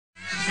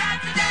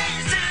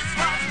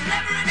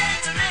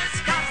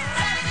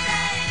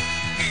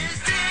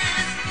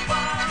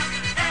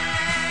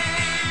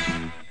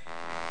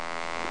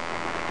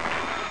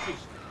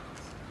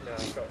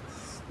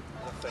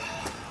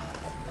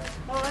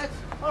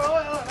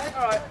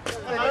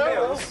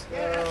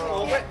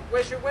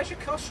Where's your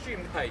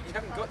costume, mate? You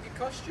haven't got your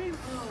costume? You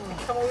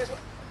come all this way.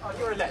 Oh,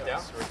 you're a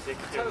letdown.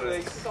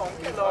 Totally. Come on,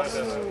 get lost.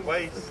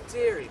 Wait.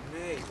 Deary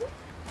me.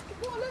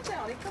 What a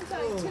letdown. He comes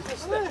out in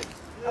Tiswas.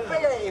 I bet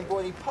he ain't bought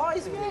any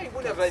pies with Yeah, he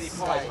wouldn't have any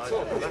pies at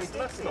all.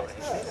 That's not it,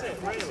 is it,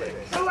 really?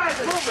 Who has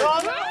it?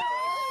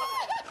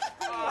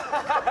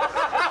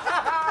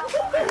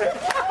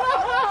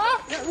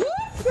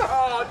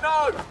 Oh, no!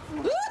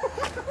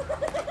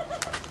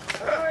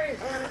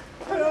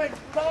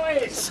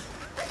 Boys!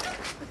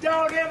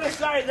 Don't ever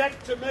say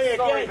that to me again.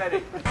 Sorry,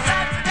 Benny.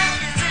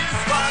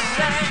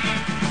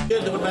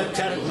 Heard about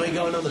territory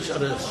going on the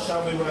sort of...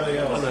 Tell me where they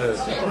are.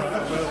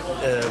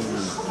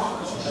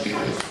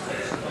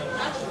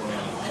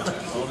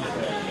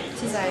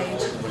 His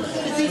age.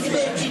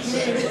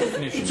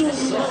 It's all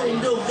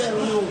lined up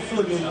down all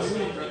flooding.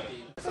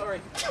 Sorry.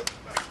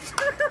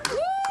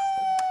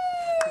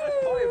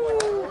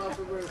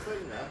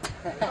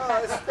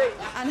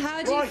 And how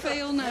do you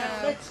feel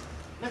now?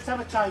 Let's have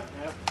a take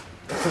now.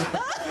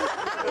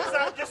 Is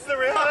that just the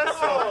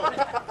rehearsal?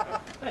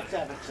 Let's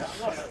have a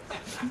take.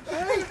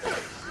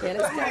 Yeah,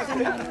 let's go.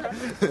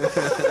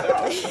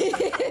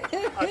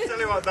 I tell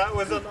you what, that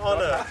was an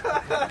honour.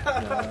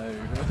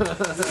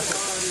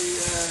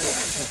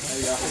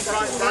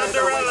 Right,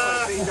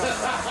 Cinderella!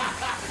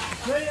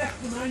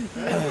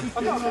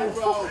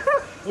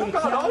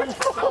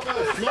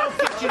 No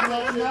kitchen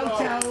roll, no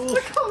towels.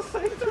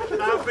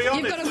 Now, be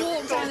honest. You've got to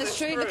walk down the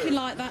street looking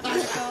like that.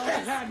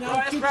 No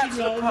kitchen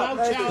roll, no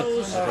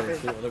towels.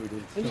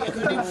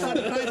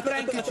 Paper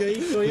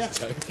handkerchief for you.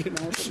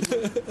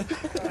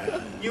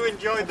 You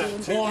enjoyed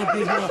that too. Oh, I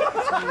did not.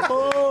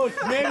 Oh,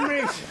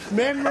 memories,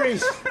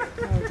 memories.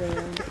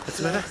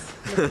 It's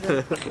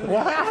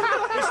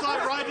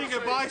like riding a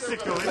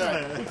bicycle, isn't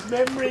it? It's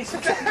memories.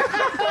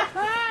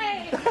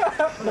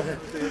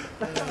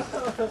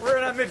 We're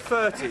in our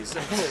mid-30s.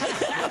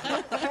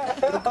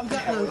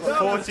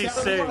 46.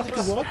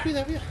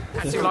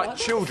 Acting like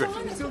children.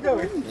 Did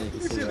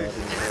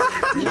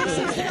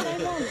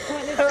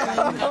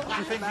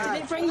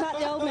it bring back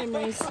the old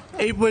memories?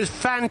 It was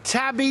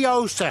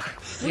fantabiosa,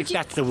 if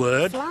that's the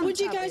word. Would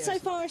you go so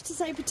far as to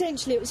say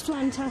potentially it was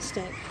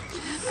fantastic?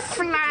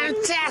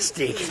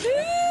 Fantastic!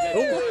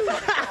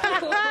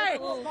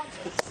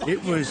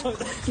 It was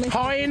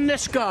pie in the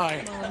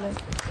sky.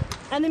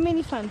 And the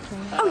mini Phantom.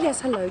 Oh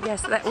yes, hello,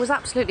 yes, that was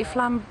absolutely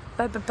flamboyant.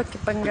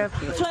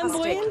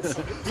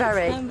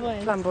 Very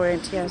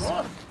flamboyant, yes.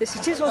 This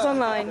is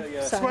TiswasOnline.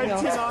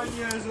 29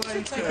 years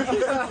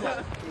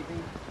later.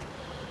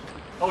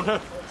 Oh no.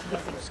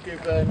 Just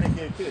give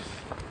Nicky a kiss.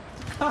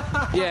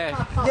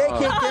 Yeah. Give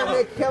me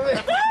a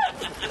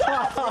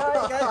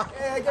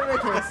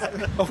kiss.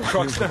 Oh,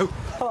 Christ,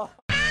 no.